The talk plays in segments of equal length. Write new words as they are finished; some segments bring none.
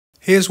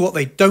Here's what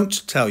they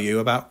don't tell you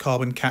about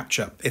carbon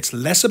capture. It's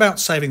less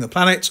about saving the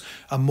planet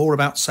and more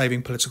about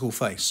saving political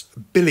face.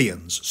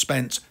 Billions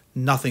spent,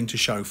 nothing to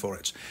show for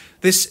it.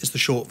 This is the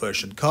short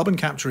version. Carbon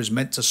capture is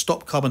meant to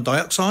stop carbon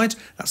dioxide,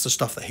 that's the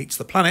stuff that heats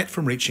the planet,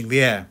 from reaching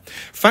the air.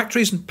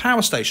 Factories and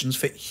power stations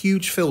fit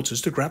huge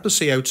filters to grab the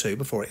CO2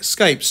 before it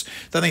escapes.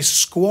 Then they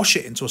squash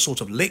it into a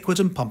sort of liquid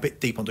and pump it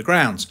deep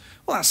underground.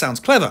 Well, that sounds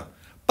clever,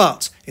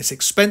 but it's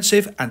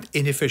expensive and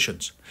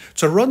inefficient.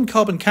 To run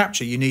carbon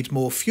capture, you need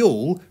more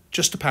fuel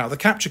just to power the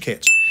capture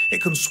kit.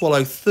 It can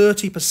swallow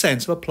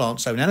 30% of a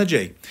plant's own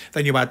energy.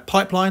 Then you add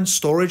pipelines,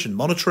 storage and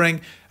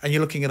monitoring, and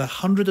you're looking at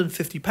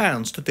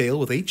 £150 to deal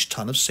with each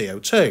tonne of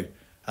CO2.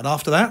 And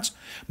after that,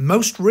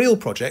 most real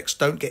projects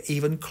don't get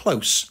even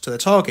close to their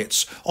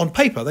targets. On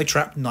paper, they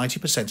trap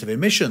 90% of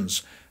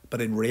emissions, but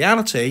in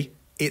reality,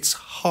 it's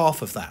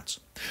half of that.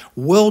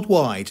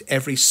 Worldwide,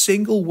 every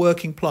single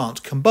working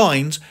plant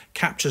combined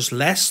captures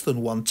less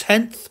than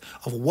 1/10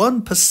 of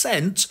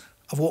 1%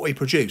 of what we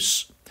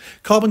produce.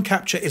 Carbon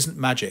capture isn't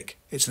magic.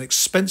 It's an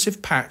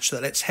expensive patch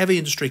that lets heavy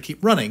industry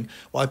keep running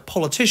while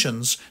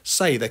politicians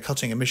say they're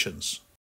cutting emissions.